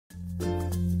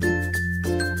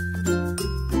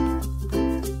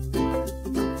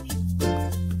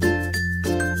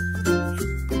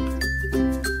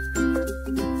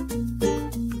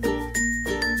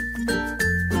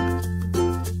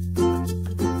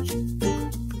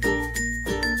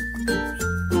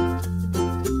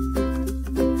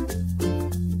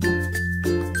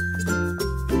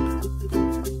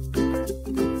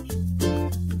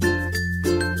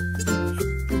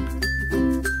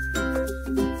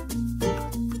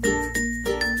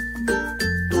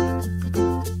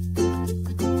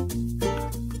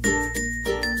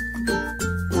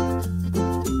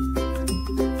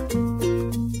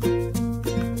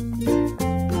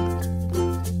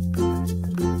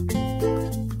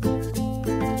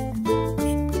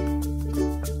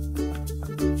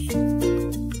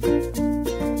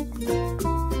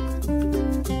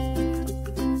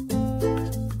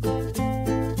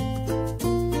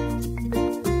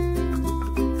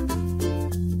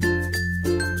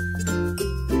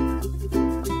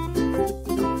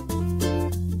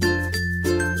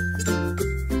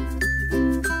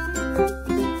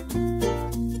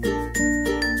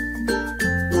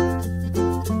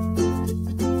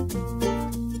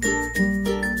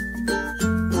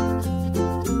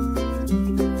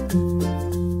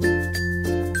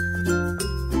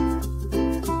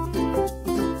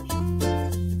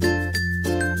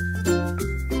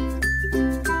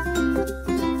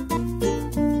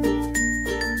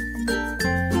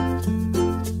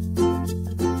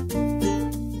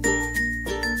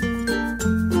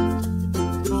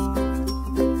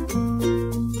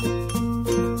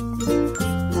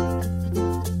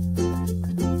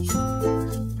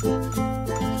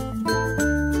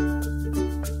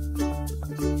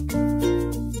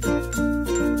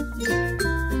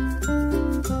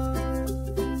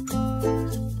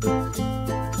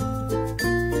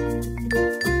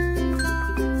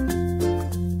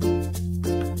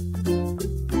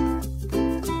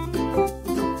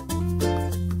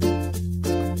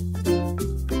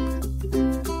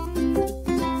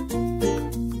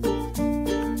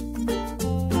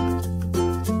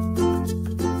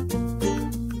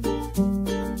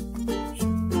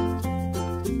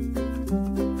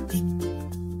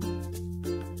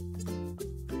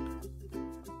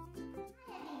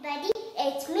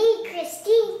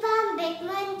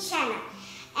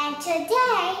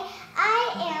today I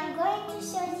am going to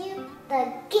show you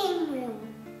the game room.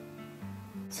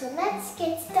 So let's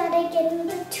get started getting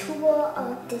the tour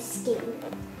of this game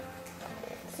room.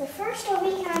 So first over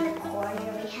here in the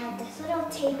corner we have this little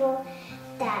table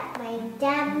that my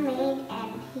dad made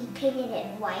and he painted it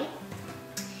white.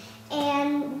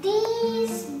 And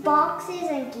these boxes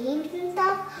and games and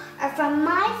stuff are from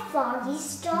my Froggy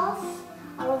stuff,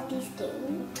 all of these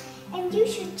games. And you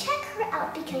should check her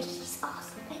out because she's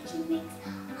awesome and she makes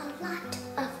a lot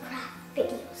of craft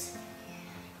videos.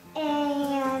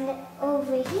 And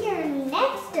over here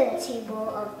next to the table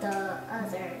of the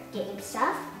other game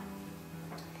stuff,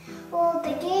 well,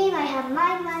 the game, I have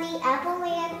My Money, Apple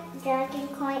Land, Dragon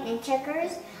Coin, and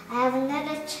Checkers. I have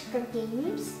another checker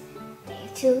games. There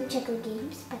are 2 checker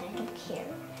games, but I don't care.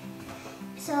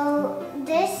 So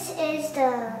this is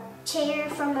the chair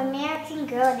from American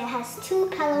Girl, and it has 2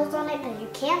 pillows on it, but you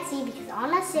can't see because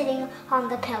Anna's sitting on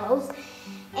the pillows.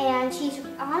 And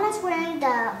Anna's wearing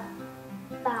the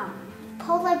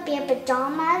polar bear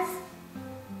pajamas.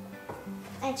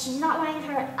 And she's not wearing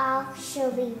her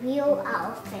actually real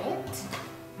outfit.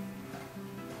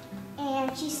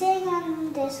 And she's sitting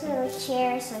on this little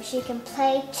chair so she can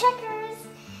play checkers.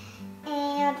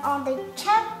 And on the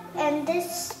and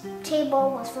this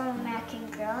table was from American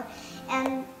Girl.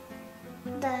 And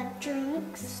the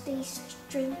drinks, these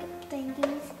drink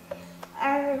thingies,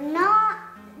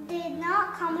 did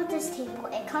not come with this table.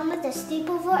 It comes with the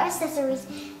sleepover accessories,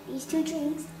 these 2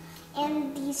 drinks,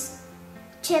 and these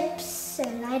chips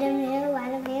and item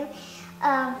meal.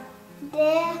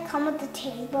 They come with the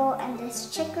table, and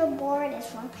this checkerboard is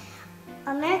from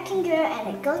American Girl, and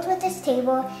it goes with this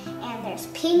table. And there's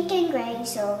pink and gray,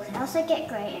 so Elsa get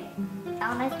gray and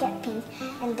Anna get pink.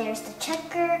 And there's the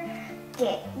checker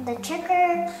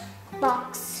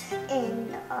box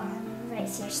in right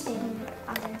here, sitting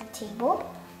under the table.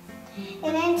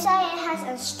 And inside it has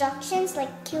instructions,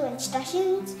 like cute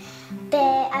instructions,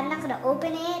 but I'm not gonna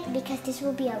open it because this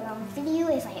will be a long video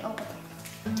if I open it.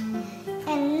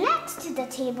 And next to the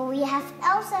table we have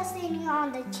Elsa sitting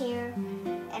on the chair,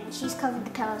 and she's covered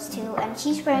the pillows too, and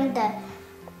she's wearing the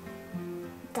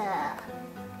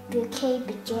bouquet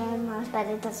pajamas, but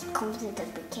it doesn't come with the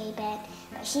bouquet bed.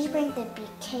 But she's wearing the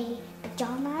bouquet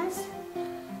pajamas.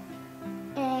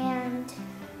 And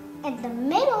in the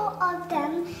middle of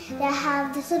them, they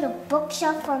have this little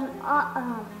bookshelf from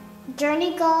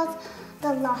Journey Girls, the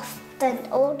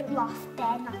old loft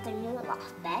bed, not the new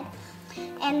loft bed.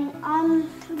 And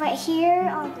right here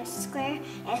on the square,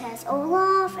 it has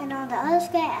Olaf, and on the other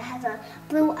square, it has a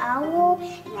blue owl,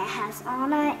 and it has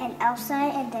Anna and Elsa,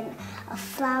 and then a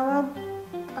flower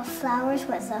of flowers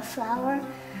with a flower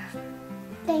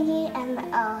thingy, and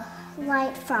a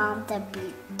light from the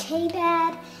bouquet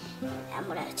bed. I'm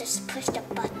gonna just push the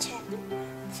button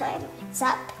so it lights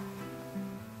up.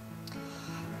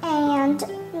 And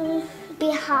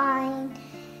behind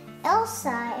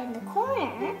Elsa in the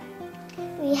corner,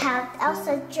 we have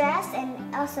Elsa's dress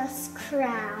and Elsa's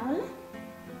crown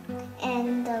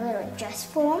and the little dress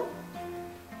form.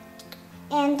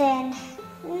 And then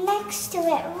next to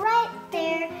it right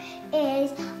there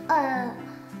is a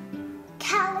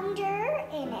calendar,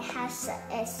 and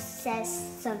it says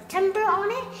September on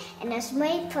it, and it's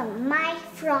made from my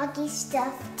Froggy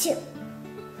stuff too.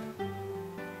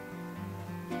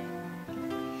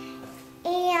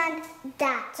 And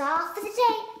that's all for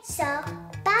today, so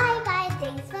bye.